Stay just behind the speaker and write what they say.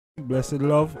Blessed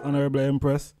love, Honorable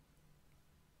Empress.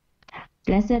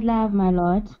 Blessed love, my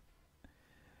Lord.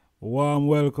 Warm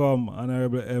welcome,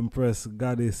 Honorable Empress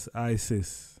Goddess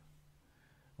Ises.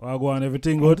 Wagwan,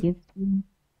 everything I good? give you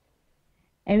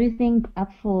everything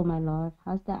up for, my Lord.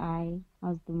 How's the eye?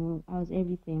 How's the moon? How's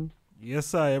everything? Yes,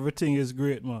 sir. Everything is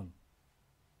great, man.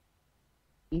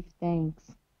 Give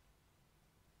thanks.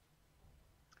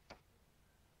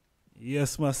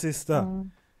 Yes, my sister. Uh,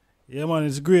 Yeah, man,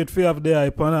 it's great for you have the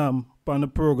hype on the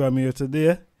program here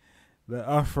today. The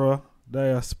Afro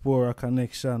Diaspora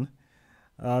connection,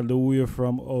 all the way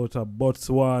from out of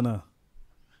Botswana.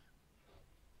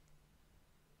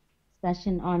 Such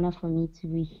an honor for me to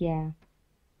be here.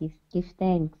 Give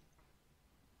thanks.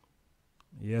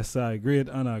 Yes, sir. Great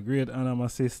honor, my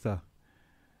sister.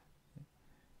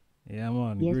 Yeah,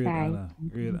 man, Yes, great I. honor,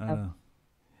 great honor.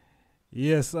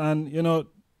 Yes, and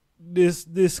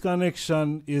this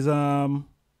connection is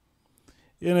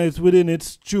it's within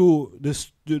its true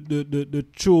the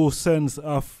true sense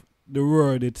of the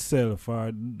word itself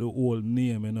or the whole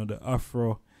name, the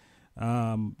Afro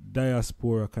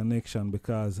diaspora connection,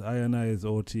 because I and I is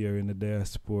out here in the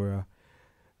diaspora,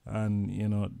 and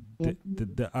Yes,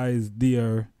 the eyes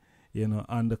there,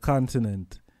 on the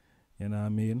continent, what I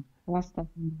mean.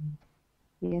 Rastafari.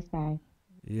 Yes, I.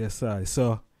 Yes, I.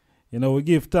 So, we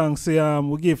give thanks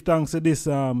to this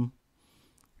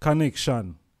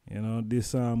connection,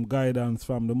 this guidance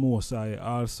from the Most High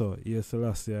also. Yes,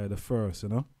 Celestia the first,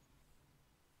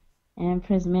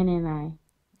 Empress Men and I.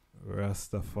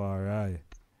 Rastafari.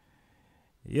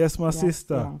 Yes, my Yes,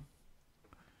 sister. yeah.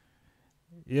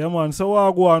 Yeah, man. So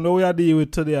what go on? What we are dealing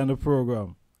with today on the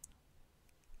program?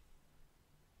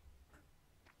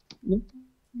 Yes.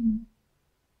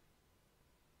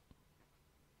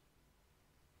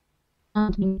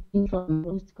 From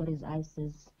Rose Goddess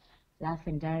Isis, live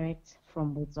and direct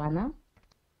from Botswana.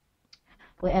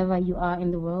 Wherever you are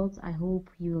in the world, I hope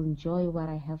you'll enjoy what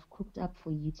I have cooked up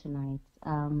for you tonight.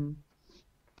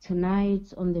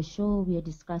 Tonight on the show, we are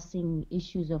discussing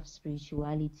issues of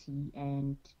spirituality,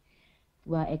 and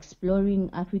we're exploring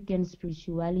African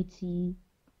spirituality.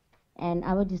 And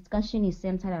our discussion is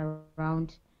centered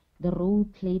around the role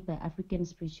played by African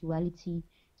spirituality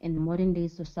in the modern day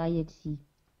society.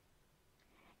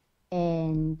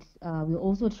 And we're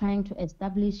also trying to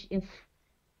establish if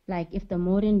the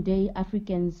modern day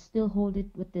Africans still hold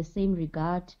it with the same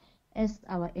regard as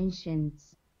our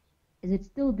ancients. Is it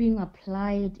still being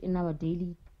applied in our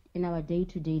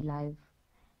day-to-day life?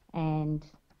 And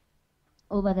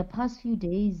over the past few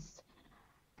days,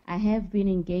 I have been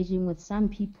engaging with some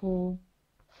people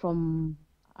from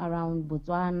around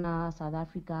Botswana, South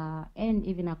Africa, and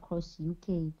even across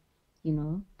UK,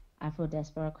 Afro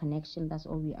Diaspora Connection, that's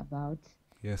all we're about.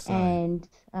 Yes, I. And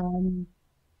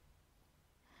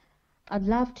I'd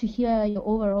love to hear your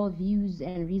overall views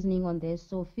and reasoning on this.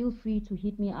 So feel free to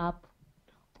hit me up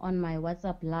on my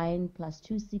WhatsApp line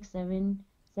 +267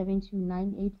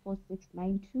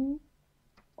 72984692,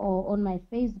 or on my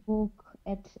Facebook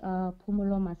at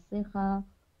Pumulo Maseja,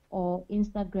 or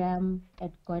Instagram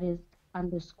at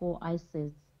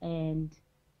goddess_Ises. And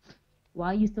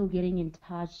while you're still getting in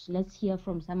touch, let's hear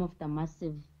from some of the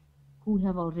massive who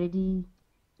have already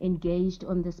engaged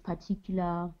on this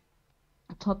particular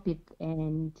topic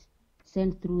and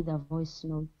sent through the voice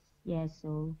notes. Yeah,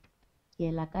 so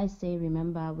yeah, like I say,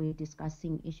 remember we're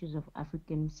discussing issues of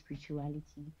African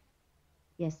spirituality.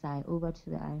 Yes, I. Over to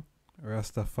the I.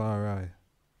 Rastafari.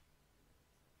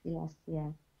 Yes,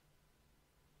 yeah.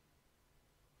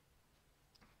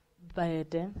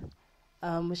 Bayede,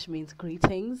 which means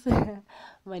greetings.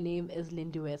 My name is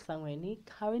Lindiwe Sangweni,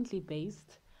 currently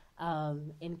based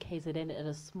in KZN at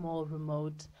a small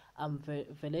remote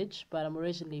village, but I'm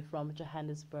originally from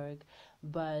Johannesburg.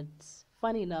 But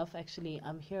funny enough, actually,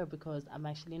 I'm here because I'm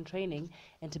actually in training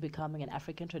into becoming an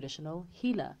African traditional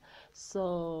healer.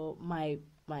 So my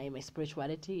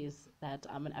spirituality is that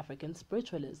I'm an African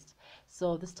spiritualist.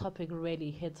 So this topic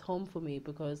really hits home for me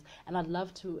and I'd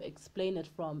love to explain it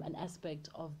from an aspect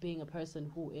of being a person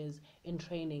who is in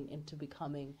training into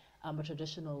becoming a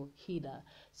traditional healer.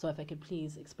 So if I could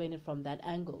please explain it from that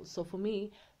angle. So for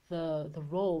me, the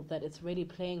role that it's really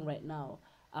playing right now,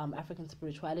 African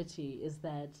spirituality, is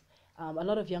that a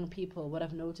lot of young people, what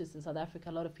I've noticed in South Africa,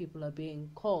 a lot of people are being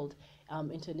called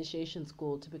into initiation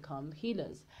school to become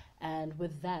healers. And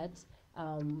with that,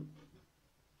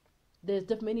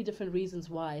 there's many different reasons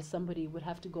why somebody would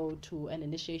have to go to an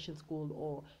initiation school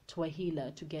or to a healer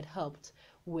to get helped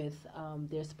with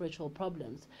their spiritual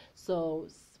problems. So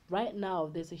right now,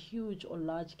 there's a huge or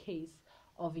large case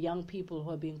of young people who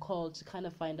are being called to kind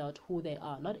of find out who they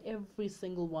are. Not every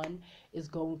single one is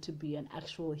going to be an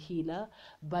actual healer,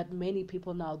 but many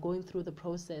people now going through the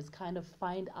process kind of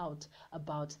find out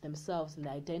about themselves and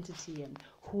their identity and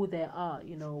who they are,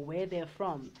 you know, where they're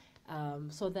from,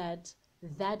 so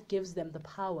that gives them the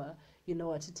power, you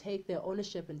know, to take their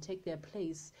ownership and take their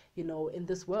place, you know, in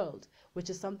this world, which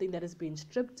is something that has been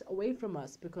stripped away from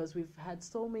us because we've had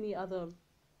so many other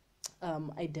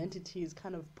identities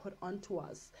kind of put onto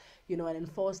us, you know, and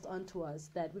enforced onto us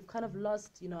that we've kind of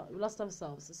lost, you know, lost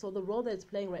ourselves. So the role that it's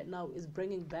playing right now is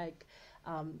bringing back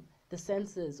the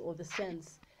senses or the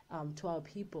sense to our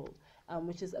people,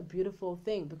 which is a beautiful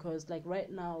thing because, like,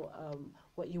 right now,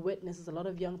 what you witness is a lot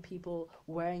of young people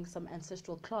wearing some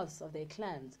ancestral cloths of their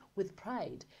clans with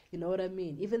pride. You know what I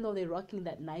mean? Even though they're rocking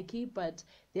that Nike, but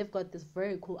they've got this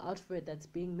very cool outfit that's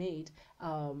being made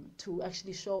to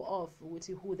actually show off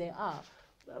who they are,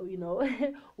 you know,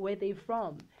 where they're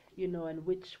from, you know, and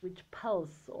which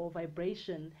pulse or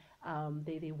vibration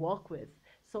they walk with.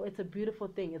 So it's a beautiful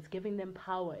thing. It's giving them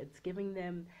power. It's giving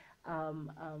them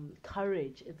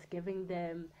courage. It's giving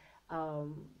them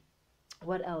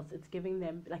what else? It's giving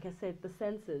them, like I said, the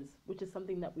senses, which is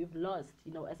something that we've lost,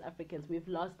 you know, as Africans. We've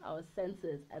lost our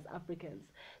senses as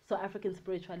Africans. So African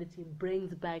spirituality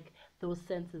brings back those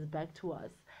senses back to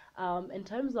us. In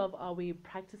terms of, are we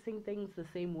practicing things the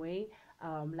same way,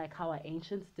 like how our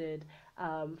ancients did?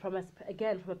 From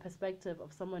a perspective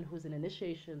of someone who's in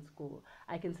initiation school,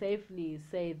 I can safely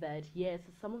say that yes,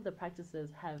 some of the practices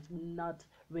have not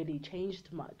really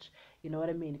changed much. You know what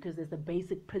I mean? Because there's the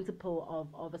basic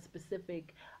principle of a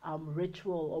specific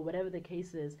ritual or whatever the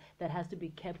case is that has to be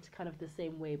kept kind of the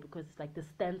same way because it's like the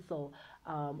stencil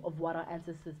of what our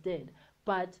ancestors did.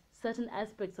 But certain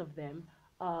aspects of them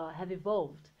have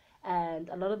evolved, and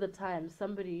a lot of the time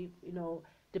somebody, you know,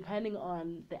 depending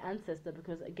on the ancestor,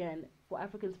 because again, for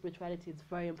African spirituality, it's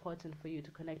very important for you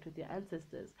to connect with your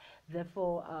ancestors.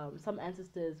 Therefore, some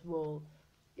ancestors will,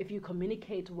 if you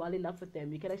communicate well enough with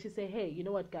them, you can actually say, hey, you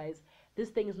know what, guys, this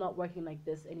thing is not working like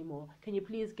this anymore. Can you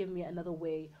please give me another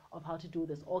way of how to do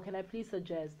this? Or can I please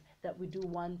suggest that we do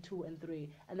 1, 2, and 3?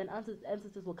 And then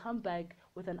ancestors will come back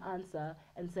with an answer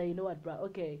and say, you know what, bro,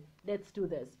 okay, let's do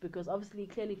this. Because obviously,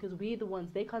 clearly, because we're the ones,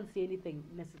 they can't see anything.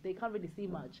 They can't really see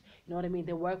much. You know what I mean?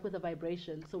 They work with a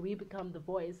vibration. So we become the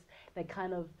voice that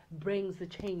kind of brings the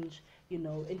change, you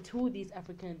know, into these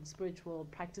African spiritual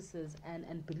practices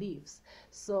and beliefs.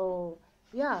 So,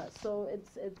 yeah, so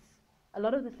it's a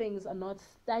lot of the things are not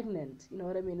stagnant, you know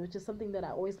what I mean? Which is something that I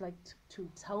always like to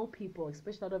tell people,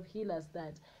 especially a lot of healers,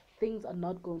 that things are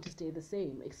not going to stay the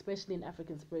same, especially in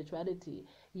African spirituality.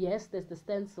 Yes, there's the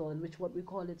stencil, in which what we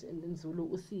call it in Zulu,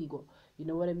 usigo, you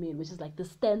know what I mean? Which is like the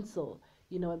stencil,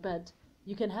 you know, but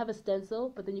you can have a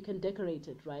stencil, but then you can decorate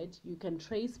it, right? You can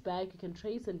trace back, you can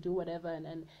trace and do whatever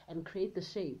and create the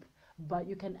shape, but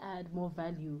you can add more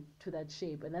value to that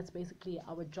shape, and that's basically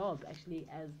our job actually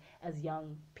as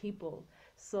young people.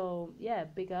 So yeah,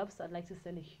 big ups. I'd like to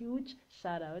send a huge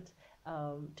shout out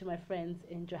to my friends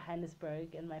in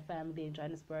Johannesburg and my family in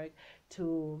Johannesburg,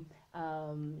 to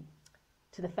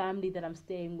the family that I'm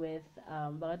staying with,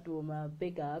 Baraduma.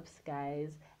 Big ups,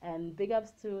 guys, and big ups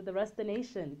to the Rasta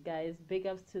Nation, guys. Big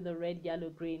ups to the red,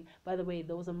 yellow, green. By the way,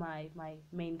 those are my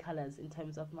main colors in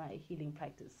terms of my healing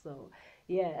practice. So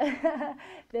yeah,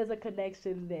 there's a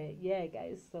connection there. Yeah,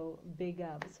 guys. So big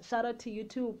ups. Shout out to you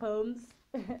too, Poems.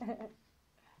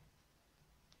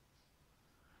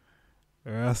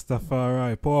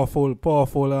 Rastafari,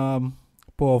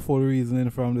 powerful reasoning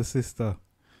from the sister.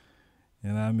 You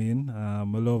know what I mean? I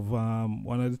love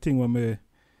one of the things I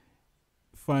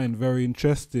find very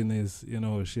interesting is, you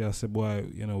know, she has said, boy,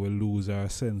 you know, we lose our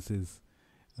senses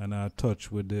and our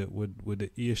touch with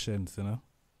the Asians, you know.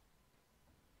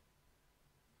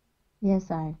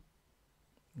 Yes, I.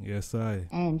 Yes, I.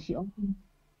 And she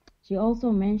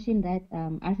also mentioned that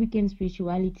African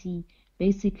spirituality,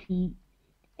 basically,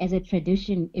 as a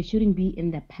tradition, it shouldn't be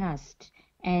in the past,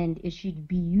 and it should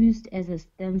be used as a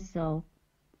stem cell,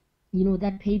 you know,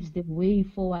 that paves the way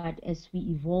forward as we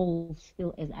evolve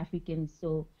still as Africans.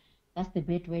 So that's the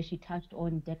bit where she touched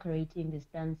on decorating the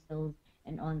stencils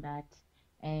and on that,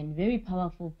 and very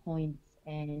powerful points.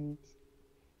 And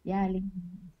yeah,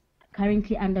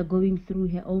 currently undergoing through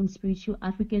her own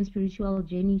African spiritual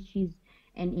journey. She's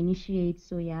an initiate.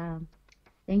 So yeah,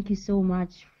 thank you so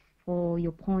much for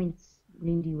your points,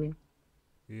 Lindy.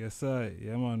 Yes, I.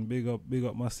 Yeah, man. Big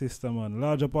up my sister, man.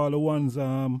 Large up all the ones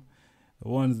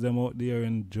them out there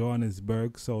in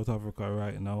Johannesburg, South Africa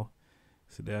right now.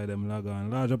 So they are them log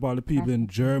on. Large up all the people in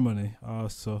Germany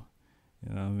also.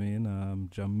 You know what I mean?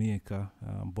 Jamaica,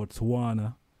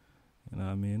 Botswana. You know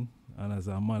what I mean? And as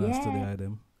a manners to the Yeah.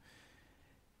 item.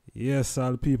 Yes,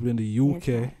 all people in the Yes,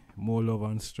 UK, more love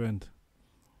and strength.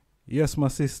 Yes, my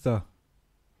sister.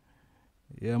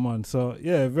 Yeah, man. So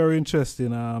yeah, very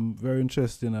interesting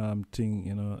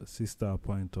thing, sister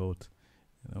point out.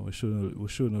 We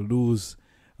shouldn't lose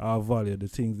our value. The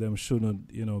things them shouldn't,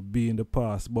 be in the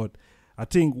past. But I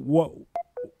think what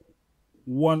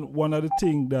one of the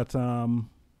things that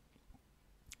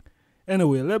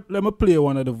anyway, let me play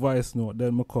one of the voice note,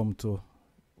 then me come to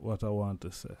what I want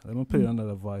to say. Let me play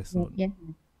another voice note. yes.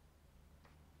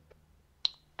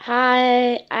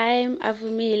 Hi, I'm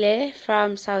Avumile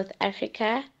from South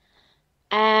Africa,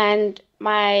 and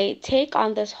my take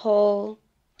on this whole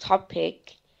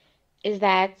topic is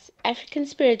that African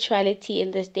spirituality in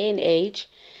this day and age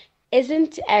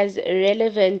isn't as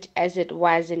relevant as it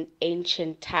was in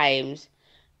ancient times.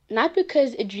 Not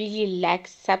because it really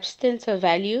lacks substance or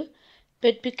value,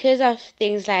 but because of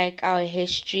things like our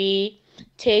history,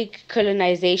 take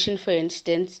colonization for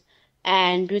instance,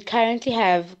 and we currently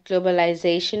have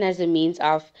globalization as a means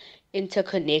of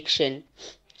interconnection.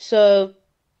 So,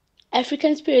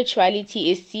 African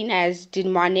spirituality is seen as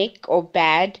demonic or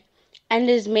bad and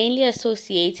is mainly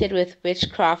associated with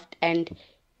witchcraft and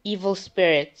evil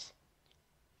spirits.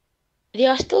 There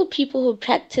are still people who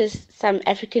practice some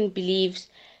African beliefs,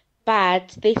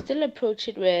 but they still approach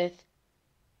it with,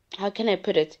 how can I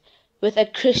put it, with a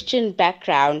Christian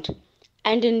background.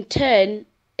 And in turn,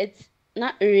 it's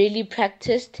not really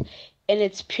practiced in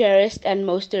its purest and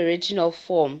most original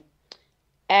form.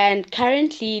 And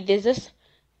currently, there's this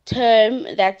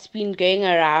term that's been going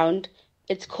around.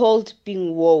 It's called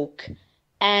being woke.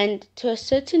 And to a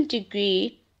certain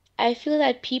degree, I feel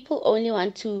that people only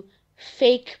want to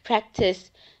fake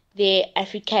practice their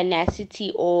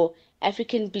Africanacity or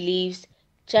African beliefs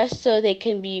just so they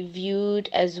can be viewed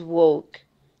as woke.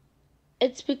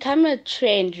 It's become a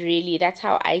trend, really. That's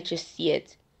how I just see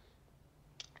it.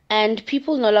 And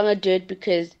people no longer do it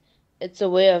because it's a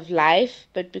way of life,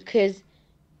 but because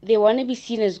they want to be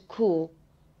seen as cool.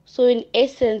 So, in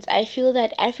essence, I feel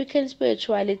that African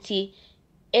spirituality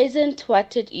isn't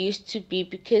what it used to be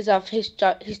because of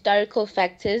historical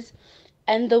factors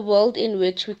and the world in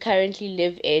which we currently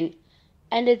live in,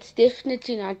 and it's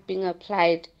definitely not being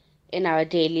applied in our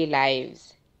daily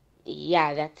lives.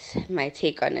 Yeah, that's my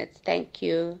take on it. Thank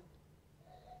you.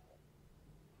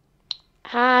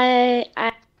 Hi,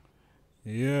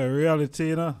 Yeah,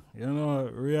 reality,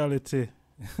 reality.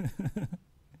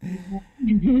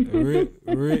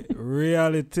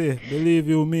 Reality. Believe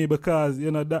you me, because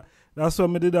that's what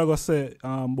me did I go say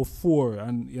before,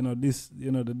 and this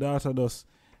the data does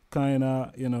kind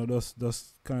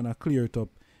of clear it up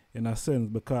in a sense,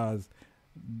 because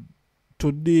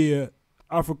today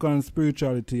African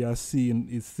spirituality is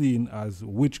seen as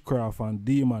witchcraft and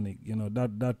demonic.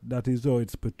 That is how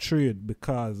it's portrayed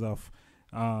because of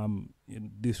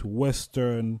this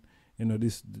Western,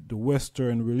 the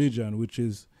Western religion, which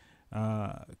is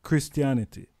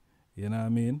Christianity. You know what I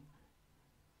mean?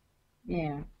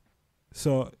 Yeah.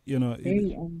 So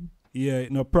Very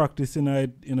practicing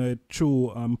it in a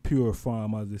true and pure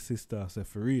form, as the sister said,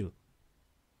 for real.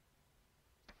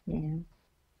 yeah.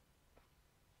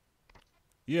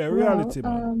 Yeah, Well, reality,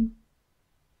 man.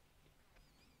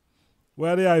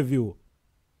 Where do I view?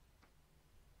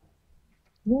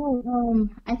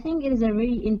 I think it is a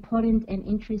very important and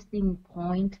interesting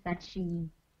point that she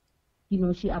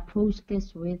approached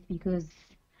this with, because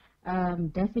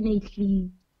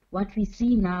definitely what we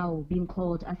see now being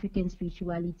called African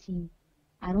spirituality,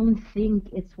 I don't think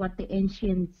it's what the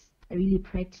ancients really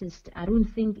practiced. I don't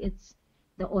think it's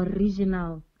the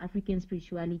original African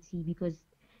spirituality, because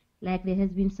like there has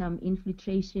been some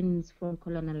infiltrations from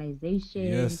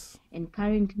colonization, Yes. and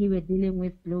currently we're dealing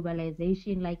with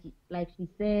globalization, like she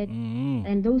said, Mm-hmm.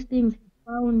 and those things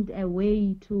found a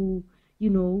way to,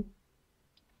 you know,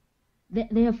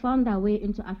 they have found their way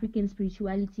into African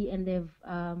spirituality, and they have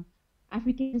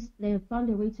found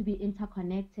a way to be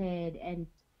interconnected, and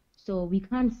so we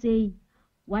can't say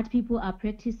what people are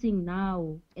practicing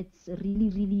now. It's really,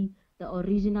 really the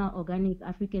original organic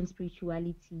African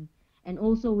spirituality, and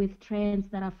also with trends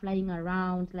that are flying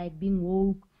around, like being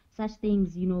woke, such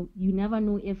things. You never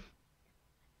know if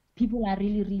people are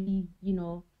really, really,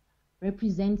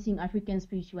 representing African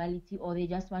spirituality, or they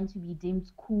just want to be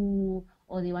deemed cool,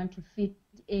 or they want to fit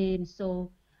in.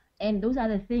 So, and those are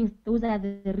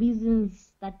the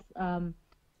reasons that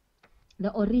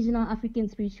the original African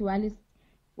spiritualists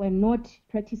were not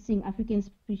practicing African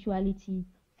spirituality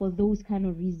for those kind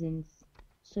of reasons.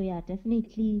 So, yeah,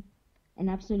 definitely and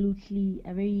absolutely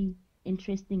a very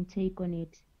interesting take on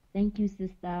it. Thank you,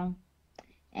 sister.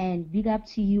 And big up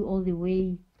to you all the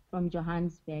way from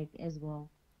Johannesburg as well.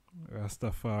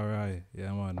 Rastafari.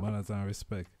 Yeah, man. Manners and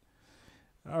respect.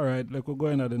 All right, look, we're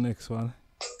going to the next one.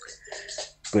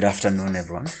 Good afternoon,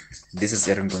 everyone. This is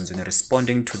Erin Gonzone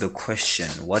responding to the question,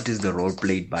 what is the role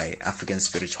played by African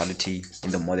spirituality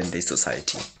in the modern day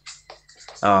society?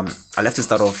 I'll have to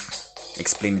start off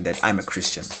explaining that I'm a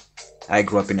Christian. I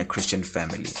grew up in a Christian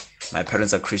family. My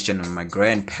parents are Christian and my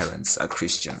grandparents are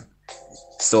Christian.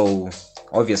 So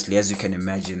obviously, as you can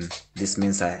imagine, this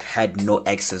means I had no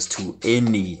access to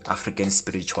any African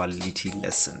spirituality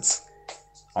lessons.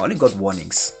 I only got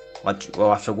warnings. But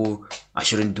I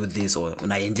shouldn't do this or but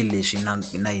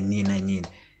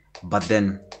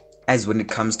then as when it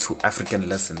comes to African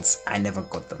lessons, I never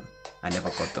got them.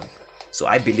 So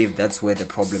I believe that's where the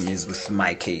problem is with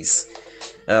my case.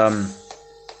 As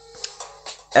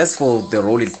for the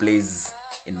role it plays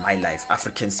in my life,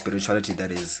 African spirituality,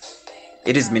 that is,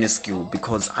 it is minuscule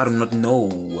because I do not know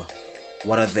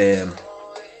what are the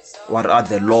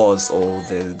laws or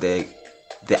the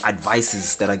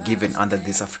advices that are given under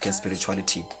this African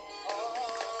spirituality.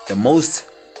 The most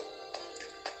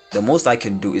I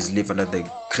can do is live under the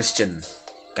Christian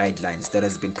guidelines that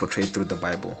has been portrayed through the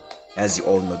Bible. As you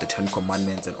all know, the 10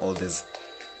 Commandments and all this.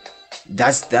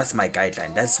 That's my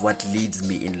guideline. That's what leads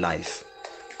me in life.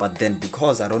 But then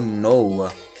because I don't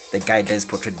know the guidelines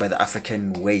portrayed by the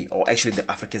African way, or actually the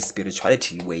African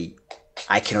spirituality way,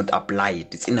 I cannot apply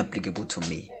it. It's inapplicable to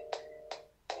me.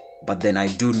 But then I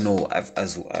do know,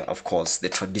 of course, the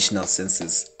traditional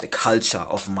senses, the culture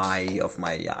of my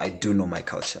I do know my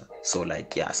culture. So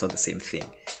it's not the same thing.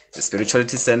 The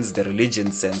spirituality sense, the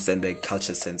religion sense, and the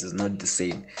culture sense is not the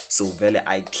same. So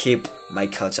I keep my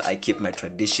culture, I keep my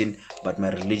tradition, but my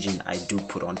religion I do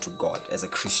put on to God as a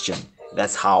Christian.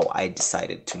 That's how I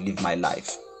decided to live my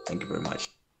life. Thank you very much.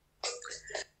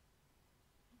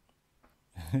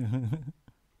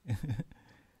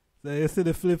 So you see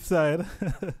the flip side.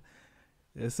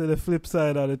 You see the flip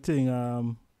side of the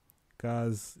thing,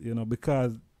 because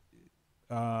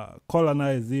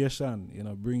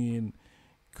colonization, bringing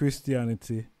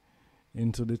Christianity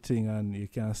into the thing, and you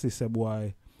can see say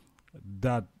boy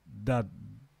that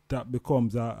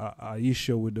becomes a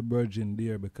issue with the virgin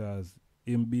there, because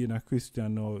him being a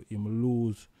Christian now, him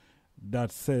lose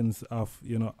that sense of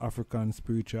African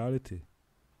spirituality.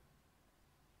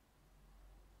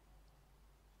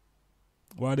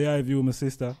 What do I view, my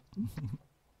sister?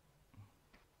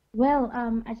 Well,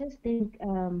 I just think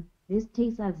this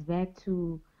takes us back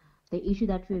to the issue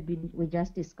that we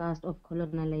just discussed of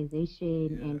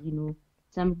colonization and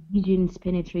some regions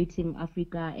penetrating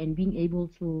Africa and being able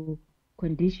to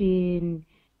condition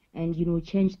and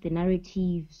change the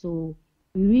narrative. So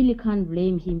we really can't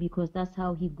blame him because that's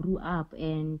how he grew up,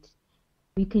 and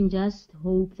we can just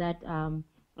hope that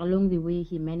along the way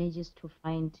he manages to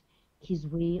find his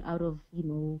way out of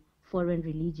foreign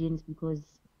religions, because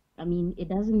I mean it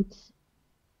doesn't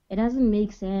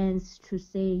make sense to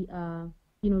say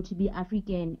to be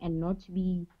African and not to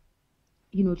be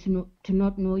to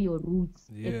not know your roots,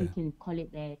 if we can call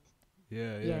it that.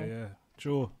 Yeah.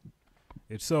 True.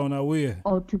 It sounds away.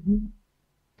 Or to view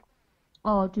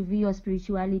your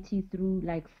spirituality through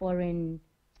like foreign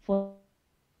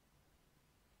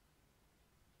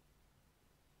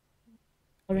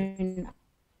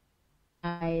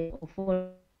eye or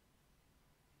foreign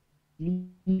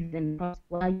beliefs and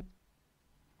why.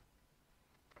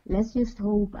 Let's just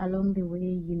hope along the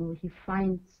way, he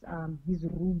finds his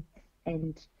roots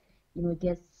and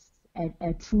gets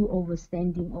a true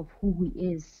understanding of who he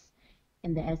is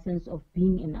and the essence of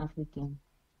being an African.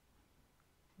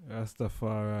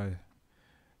 Rastafari.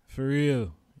 For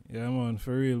real. Yeah, man,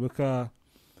 for real. Because,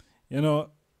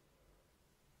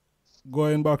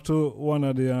 going back to one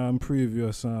of the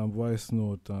previous voice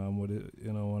note with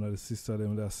one of the sisters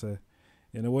them that say,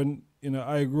 when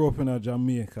I grew up in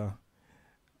Jamaica,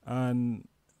 and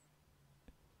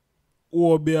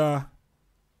Obia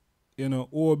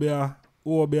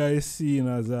is seen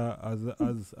as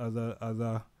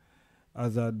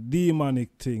a demonic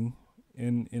thing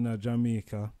in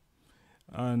Jamaica,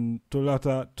 and to a lot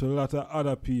of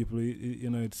other people,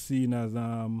 it's seen as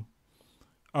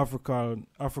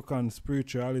African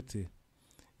spirituality.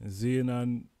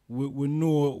 And we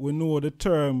know the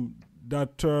term.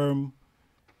 That term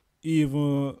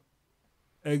even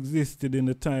existed in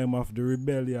the time of the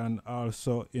rebellion,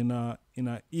 also in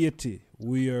 80,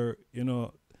 where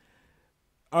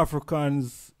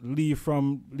Africans leave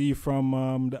from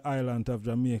the island of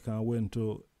Jamaica and went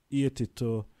to 80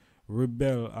 to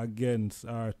rebel against,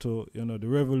 or to the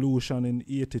revolution in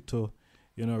 80 to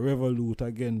revolute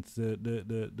against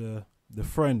the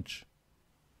French.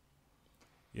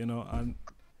 And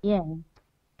Yeah.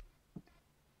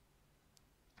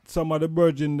 some of the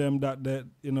virgin them that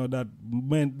that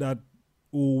meant that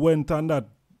who went on that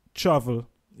travel,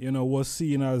 was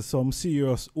seen as some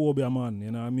serious Obia man,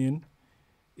 you know what I mean?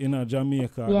 In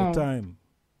Jamaica at Yeah. the time.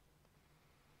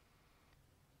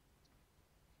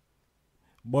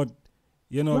 But,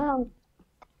 Well,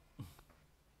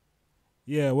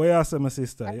 yeah, where you say, my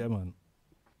sister? Yeah, man.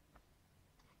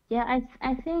 yeah,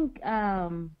 I think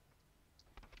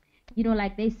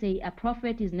like they say, a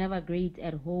prophet is never great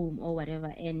at home or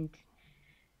whatever. And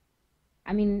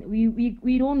I mean,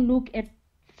 we don't look at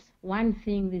one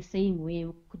thing the same way.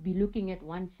 We could be looking at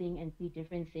one thing and see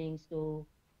different things. So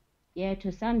yeah,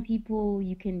 to some people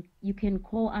you can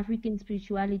call African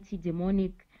spirituality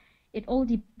demonic. It all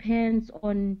depends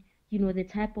on, the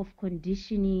type of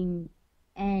conditioning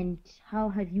and how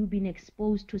have you been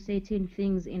exposed to certain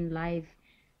things in life.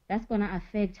 That's gonna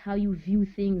affect how you view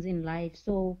things in life.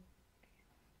 So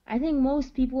I think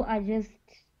most people are just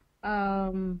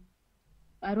um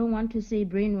I don't want to say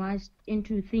brainwashed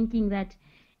into thinking that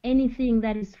anything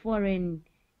that is foreign,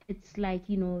 it's like,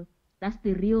 that's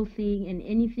the real thing, and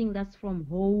anything that's from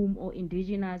home or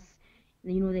indigenous,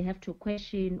 they have to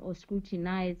question or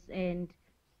scrutinize. And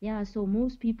yeah, so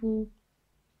most people,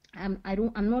 I'm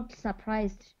not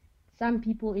surprised some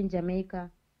people in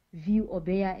Jamaica view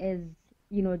Obeya as,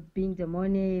 being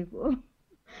demonic or,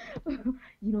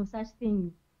 such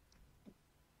things.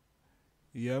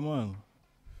 Yeah, man.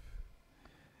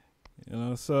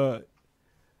 So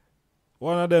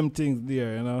one of them things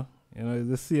there,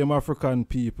 the same African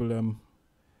people,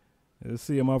 the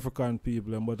same African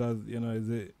people, but as is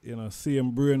the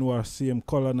same brainwash, same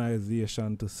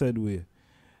colonization to said way.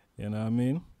 You know what I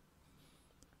mean?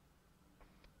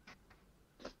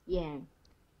 Yeah.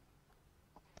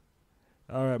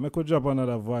 All right, I could drop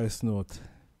another voice note.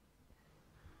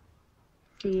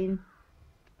 Seeing.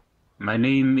 My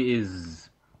name is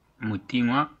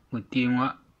Mutingwa.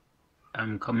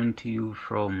 I'm coming to you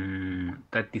from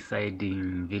that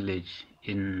deciding village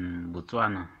in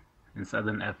Botswana, in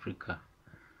southern Africa.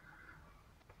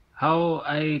 How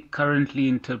I currently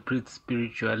interpret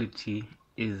spirituality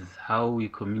is how we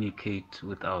communicate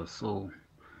with our soul.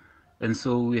 And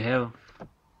so we have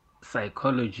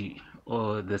psychology,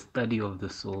 or the study of the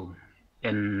soul,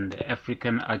 and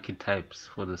African archetypes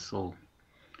for the soul.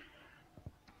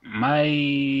 My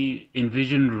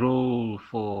envisioned role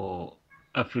for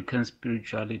African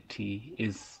spirituality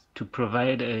is to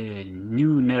provide a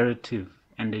new narrative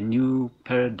and a new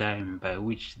paradigm by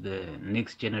which the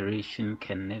next generation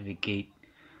can navigate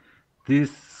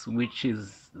this, which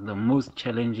is the most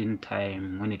challenging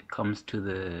time when it comes to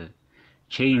the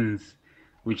chains,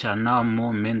 which are now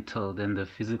more mental than the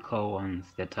physical ones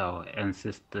that our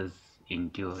ancestors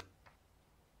endured.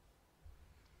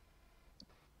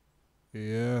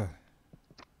 Yeah.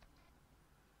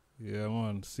 Yeah,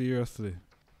 man. Seriously.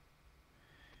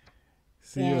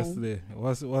 Seriously.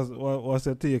 What's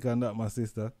your take on that, my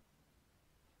sister?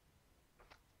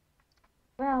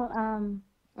 Well,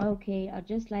 okay, I'd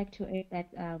just like to add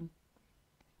that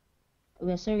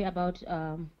we're sorry about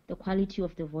the quality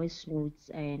of the voice notes,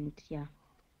 and yeah,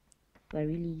 we're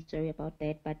really sorry about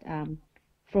that. But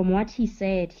from what he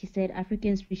said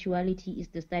African spirituality is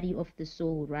the study of the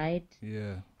soul, right?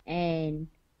 Yeah. And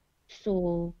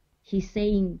so he's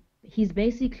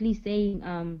basically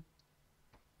saying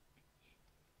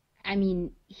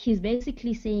he's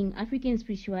basically saying African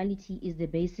spirituality is the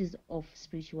basis of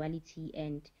spirituality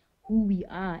and who we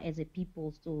are as a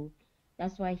people. So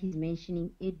that's why he's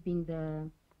mentioning it being the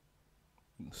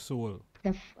soul.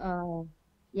 The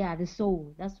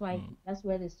soul. That's why that's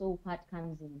where the soul part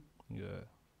comes in. Yeah.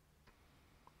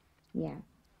 Yeah.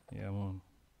 Yeah, man.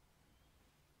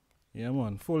 Yeah,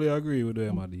 man. Fully agree with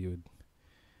them, dude.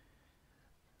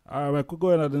 Alright, we could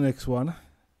go on to the next one.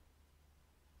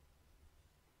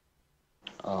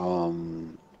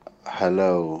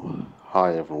 Hello.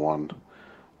 Hi, everyone.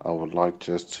 I would like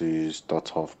just to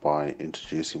start off by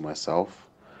introducing myself.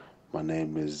 My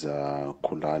name is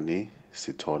Kulani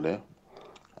Sitole.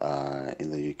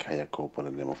 In the UK, I go by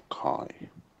the name of Kai.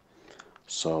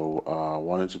 So I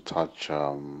wanted to touch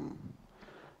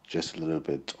just a little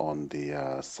bit on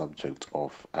the subject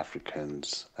of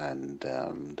Africans and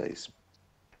their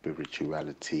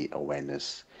spirituality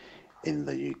awareness in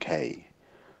the UK.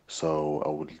 So I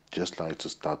would just like to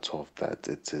start off that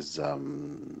it is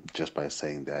just by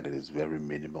saying that it is very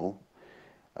minimal.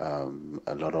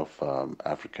 A lot of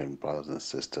African brothers and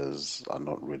sisters are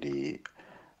not really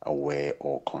aware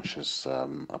or conscious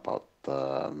about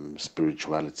the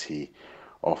spirituality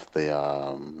of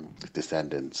their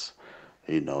descendants.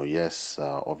 Yes,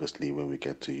 obviously when we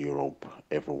get to Europe,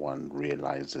 everyone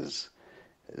realizes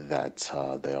that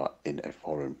they are in a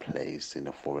foreign place, in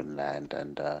a foreign land,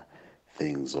 and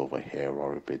things over here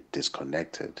are a bit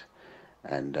disconnected.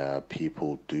 And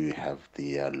people do have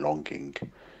the longing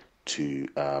to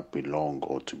belong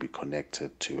or to be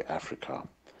connected to Africa.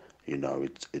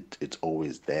 It's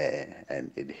always there,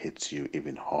 and it hits you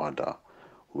even harder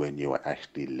when you are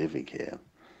actually living here.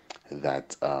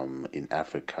 That in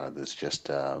Africa, there's just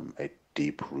a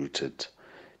deep rooted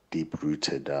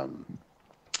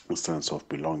sense of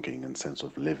belonging and sense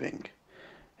of living.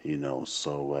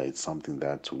 So it's something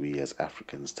that we as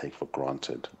Africans take for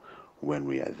granted when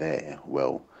we are there.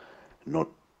 Well, not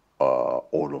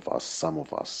all of us, some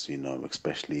of us,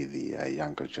 especially the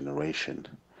younger generation,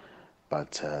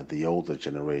 but the older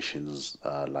generations,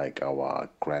 like our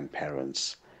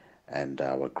grandparents and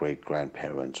our great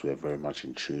grandparents, were very much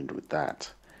in tune with that.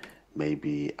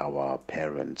 Maybe our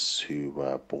parents who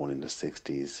were born in the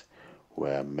 60s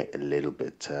were a little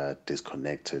bit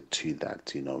disconnected to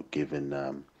that, given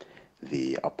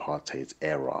the apartheid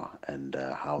era and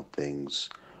how things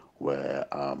were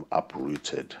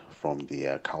uprooted from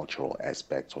the cultural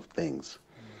aspects of things.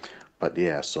 But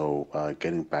yeah, so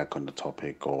getting back on the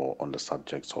topic or on the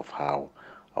subject of how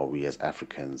are we as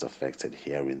Africans affected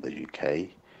here in the UK,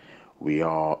 we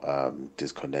are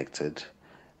disconnected,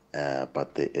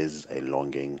 but there is a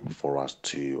longing for us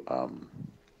to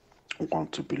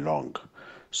want to belong.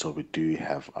 So we do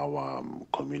have our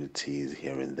communities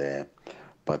here and there,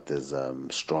 but there's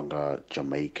stronger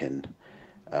Jamaican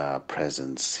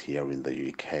presence here in the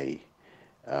UK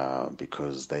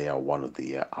because they are one of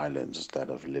the islands that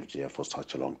have lived here for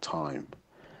such a long time.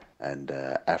 And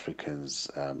Africans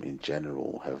in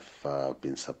general have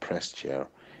been suppressed here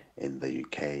in the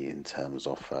UK in terms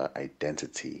of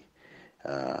identity.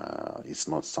 It's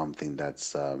not something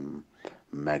that's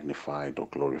magnified or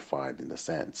glorified in a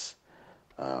sense.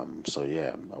 So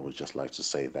yeah, I would just like to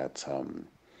say that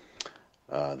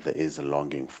there is a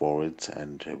longing for it,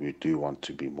 and we do want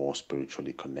to be more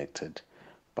spiritually connected.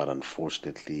 But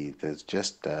unfortunately, there's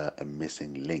just a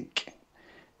missing link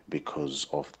because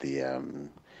of the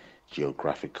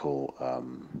geographical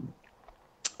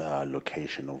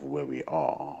location of where we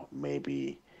are.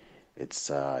 Maybe it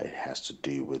has to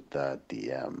do with the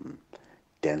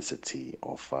density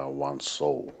of one's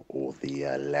soul or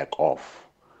the lack of,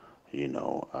 you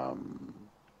know,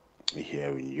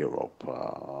 here in Europe.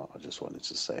 I just wanted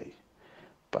to say,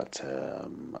 but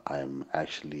I'm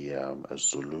actually a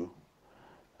Zulu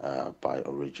by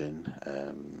origin.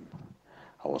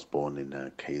 I was born in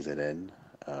KZN.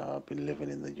 I've been living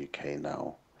in the UK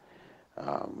now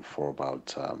for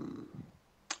about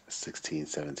 16,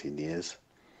 17 years.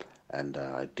 And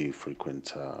I do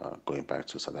frequent going back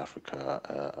to South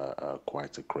Africa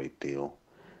quite a great deal.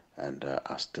 And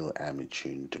I still am in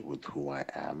tune with who I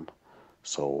am.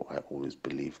 So I always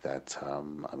believe that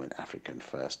I'm an African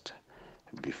first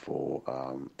before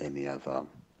any other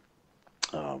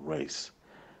race.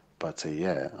 But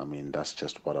yeah, I mean, that's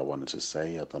just what I wanted to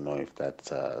say. I don't know if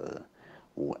that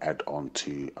will add on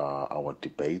to our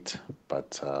debate,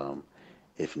 but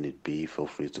if need be, feel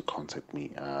free to contact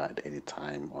me at any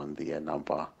time on the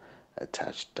number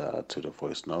attached to the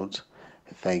voice note.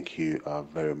 Thank you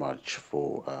very much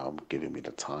for giving me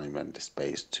the time and the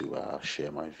space to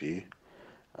share my view.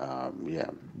 Yeah,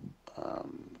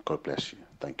 God bless you.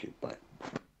 Thank you. Bye.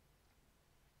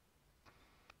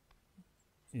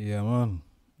 Yeah, man.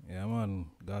 Yeah, man.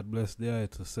 God bless the eye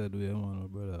to said way, man,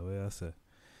 brother. What I say?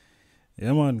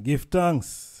 Yeah, man. Give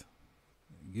thanks.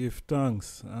 Give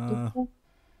thanks.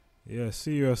 Yeah,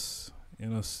 serious.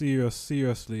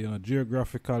 Seriously,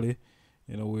 geographically,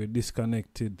 we're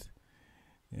disconnected.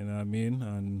 You know what I mean?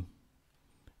 And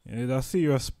it's a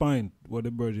serious point what the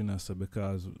Virgin has said,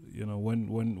 because,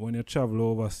 when you travel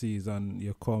overseas and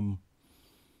you come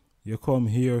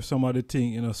here, some of the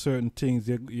things, certain things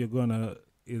you're gonna,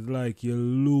 it's like you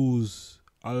lose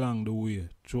along the way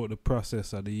throughout the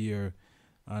process of the year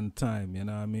and time, you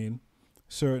know what I mean?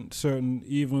 Certain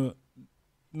even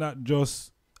not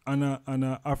just on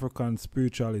a African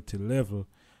spirituality level,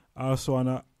 also on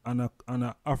a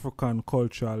African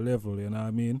cultural level, you know what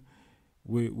I mean?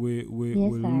 We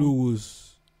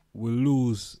lose a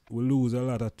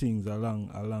lot of things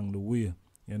along the way,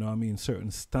 you know what I mean?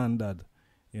 Certain standard,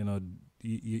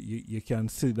 you can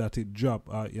see that it drop,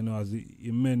 as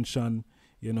you mentioned,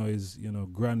 his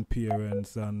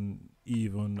grandparents and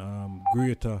even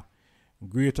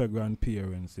greater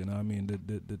grandparents, you know what I mean,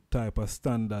 the type of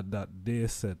standard that they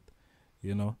set,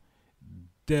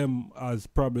 them as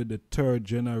probably the third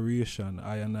generation,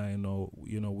 I know,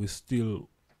 we still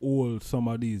hold some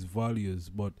of these values,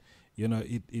 but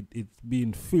it's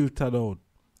being filtered out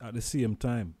at the same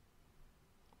time.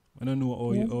 I don't know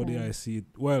how the eye see it.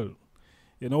 Well,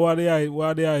 what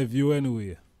the eye view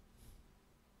anyway.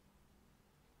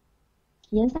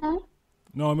 Yes, sir.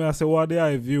 No, I say what the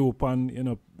eye view upon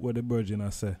what the Virgin I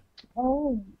say.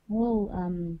 Oh,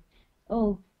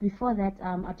 before that,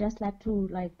 I'd just like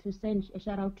to send a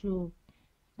shout out to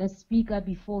the speaker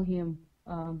before him,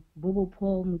 Bobo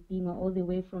Paul Mutinga, all the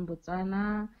way from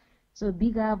Botswana. So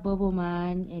big up Bobo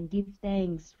man, and give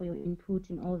thanks for your input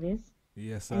in all this.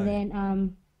 Yes, and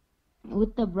then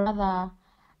with the brother,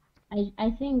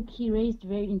 I think he raised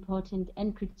very important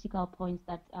and critical points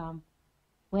that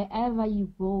wherever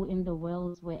you go in the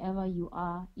world, wherever you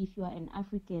are, if you are an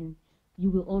African, you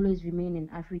will always remain an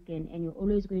African, and you're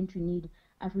always going to need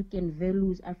African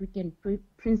values, African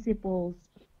principles.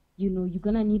 You're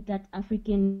gonna need that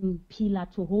African pillar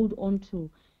to hold on to,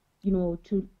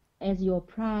 to as your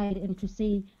pride, and to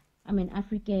say, I'm an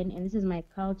African, and this is my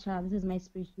culture, this is my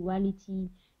spirituality,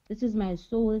 this is my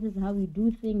soul, this is how we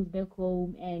do things back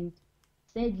home. And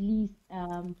sadly,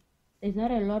 there's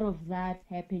not a lot of that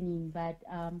happening, but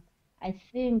I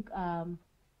think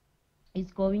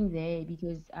it's going there,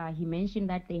 because he mentioned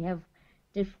that they have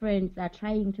they're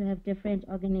trying to have different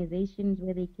organizations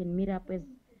where they can meet up as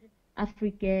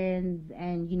Africans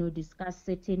and discuss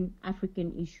certain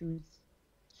African issues.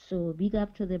 So big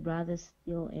up to the brothers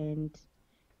still, and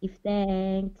if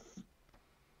thanks.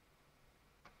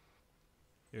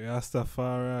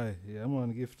 RASTAFARI. Yeah,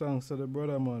 man, give thanks to the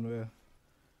brother, man.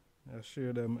 I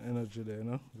share them energy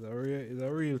there, It's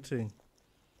a real thing.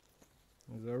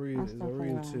 It's a real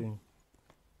thing.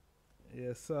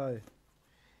 Yes,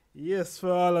 Yes,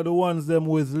 for all of the ones them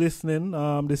who is listening,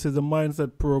 this is a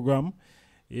mindset program.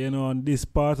 On this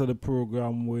part of the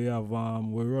program we have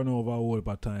we run over all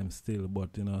the time still, but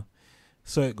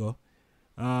so it go.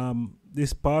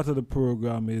 This part of the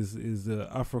program is the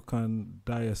African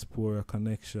Diaspora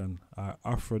Connection, or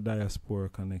Afro Diaspora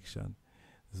Connection.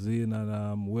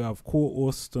 And we have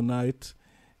co-host tonight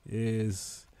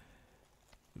is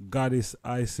Goddess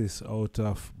Ises out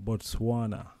of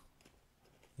Botswana.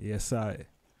 Yes,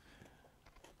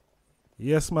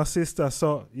 Yes, my sister.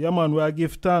 So, yeah, man, we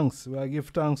give thanks. We give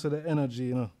thanks to the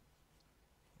energy,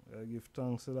 We give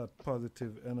thanks to that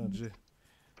positive energy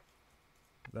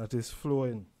that is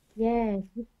flowing. Yes.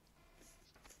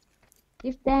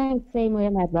 Give thanks, same way,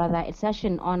 my brother. It's such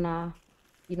an honor,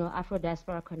 Afro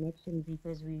Diaspora Connection,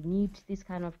 because we need this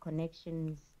kind of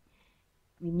connections.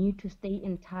 We need to stay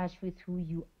in touch with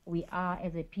who we are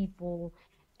as a people,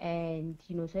 and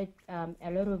so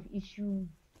a lot of issues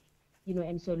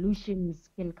and solutions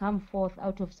can come forth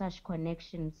out of such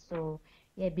connections. So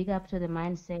yeah, big up to the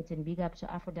mindset, and big up to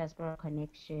Afro Diaspora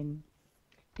Connection.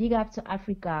 Big up to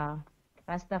Africa,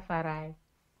 Rastafari.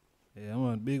 Yeah,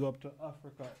 man, big up to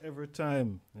Africa every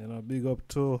time. Big up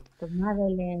to the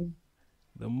motherland.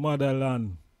 The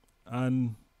motherland.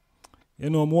 And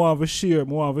more of a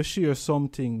share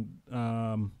something.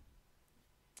 More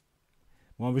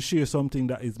of a share something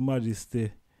that His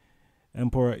Majesty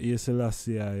Emperor Haile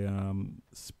Selassie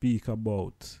speak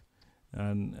about,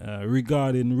 and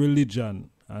regarding religion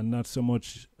and not so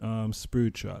much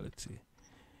spirituality.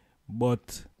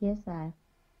 But yes, sir.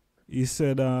 He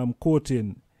said,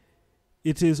 quoting,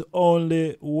 "It is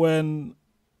only when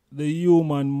the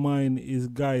human mind is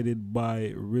guided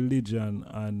by religion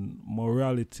and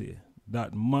morality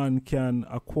that man can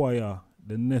acquire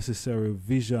the necessary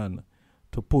vision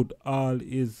to put all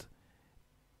his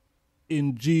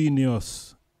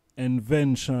ingenious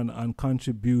invention and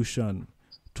contribution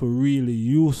to really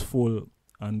useful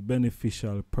and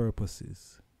beneficial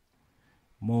purposes."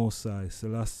 Mosai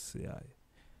Selassie,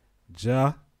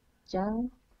 Jah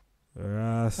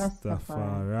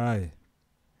Rastafari.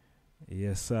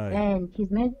 Yes, I. And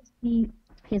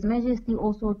His Majesty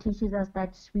also teaches us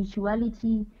that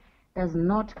spirituality does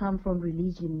not come from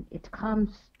religion; it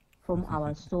comes from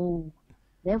our soul.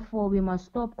 Therefore, we must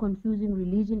stop confusing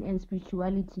religion and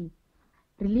spirituality.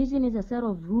 Religion is a set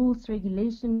of rules,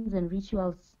 regulations, and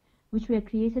rituals which were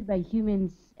created by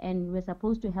humans and were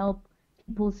supposed to help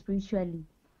people spiritually.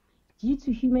 Due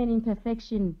to human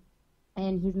imperfection,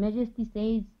 and His Majesty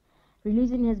says,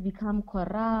 religion has become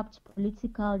corrupt,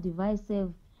 political,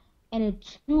 divisive, and a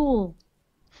tool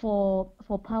for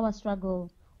power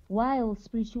struggle, while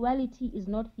spirituality is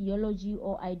not theology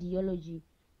or ideology.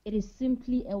 It is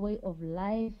simply a way of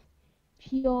life,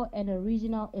 pure and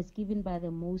original as given by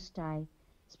the Most High.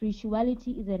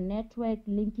 Spirituality is a network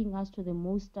linking us to the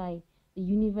Most High, the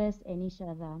universe, and each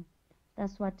other.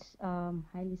 That's what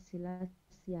Haile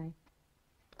Selassie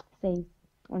says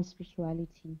on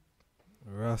spirituality.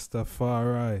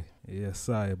 Rastafari. Yes,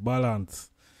 I.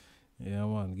 Balance. Yeah,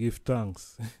 man. Give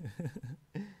thanks.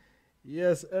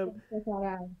 Yes,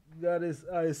 Rastafari. that is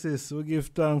Isis. We give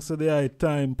thanks to the high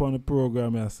time on the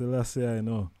program. Yeah, so let's say I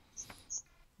know.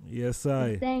 Yes,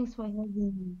 I. Thanks for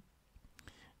having me.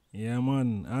 Yeah,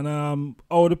 man. And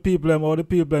how the people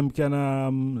them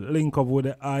can link up with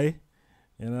the I.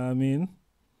 You know what I mean?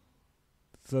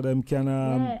 So them can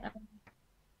Yeah,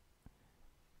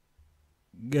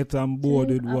 get on to board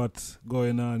link with up. what's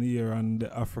going on here on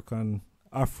the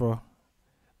Afro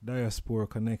Diaspora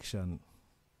connection.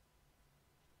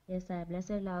 Yes, I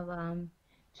blessed love.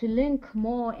 To link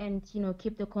more and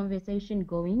keep the conversation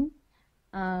going.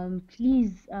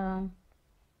 Please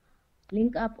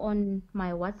link up on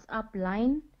my WhatsApp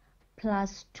line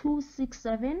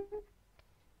 +267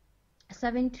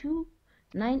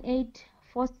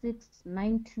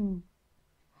 72984692,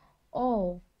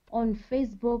 or on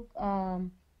Facebook,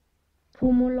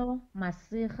 Pumulo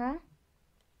Masira,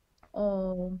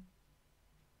 or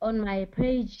on my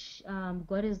page,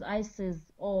 God is Ises,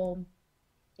 or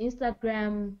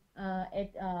Instagram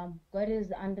at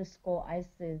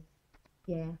God_Ises.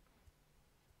 Yeah.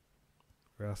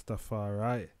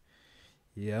 Rastafari.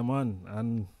 Yeah, man.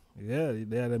 And yeah,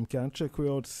 there them can check we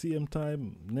out same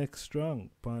time next strong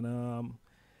on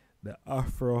the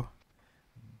Afro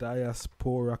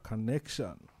Diaspora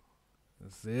connection.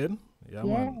 See? Yeah,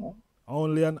 Yeah. man.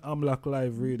 Only an Amlak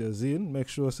Live readers in. Make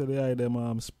sure so they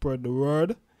them spread the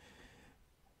word.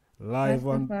 Live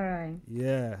on, Rastafari.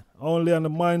 yeah, only on the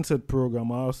mindset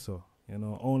program also.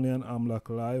 Only on Amlak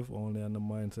Live, only on the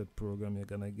mindset program you're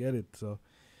gonna get it. So,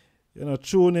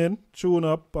 tune in, tune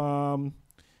up,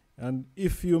 and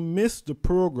if you miss the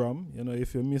program, you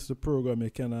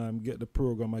can get the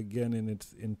program again in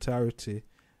its entirety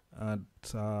at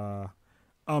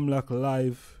Amlak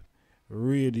Live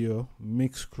Radio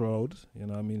Mixed Crowd. You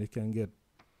can get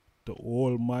the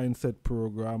whole mindset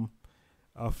program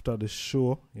after the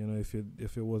show. If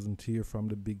you wasn't here from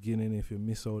the beginning, if you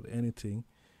miss out anything,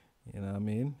 yeah,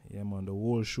 man, the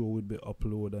whole show will be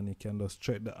uploaded, and you can just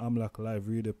check the Amlak Live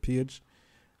Radio page.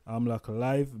 Amlak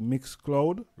Live Mixed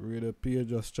Cloud Radio page,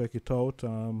 just check it out.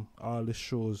 All the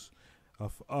shows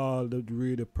of all the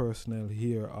radio personnel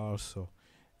here also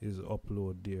is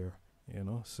uploaded there.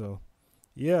 So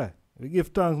yeah, we give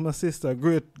thanks, my sister.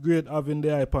 Great having the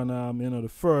hype on the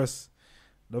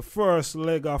first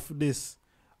leg of this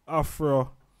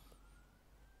Afro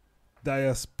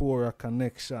Diaspora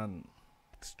connection,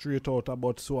 straight out of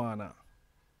Botswana.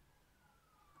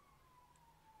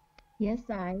 Yes,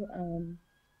 I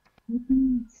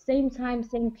same time,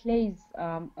 same place,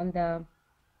 on the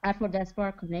Afro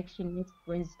Diaspora Connection next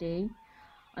Wednesday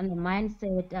on the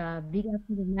mindset. Big up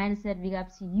to the mindset, big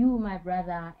up to you, my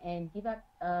brother, and big up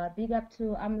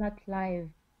to Amlat Live.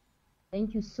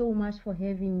 Thank you so much for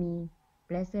having me.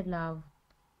 Blessed love.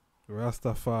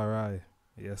 Rastafari.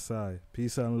 Yes, I.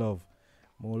 Peace and love.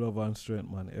 More love and strength,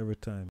 man, every time.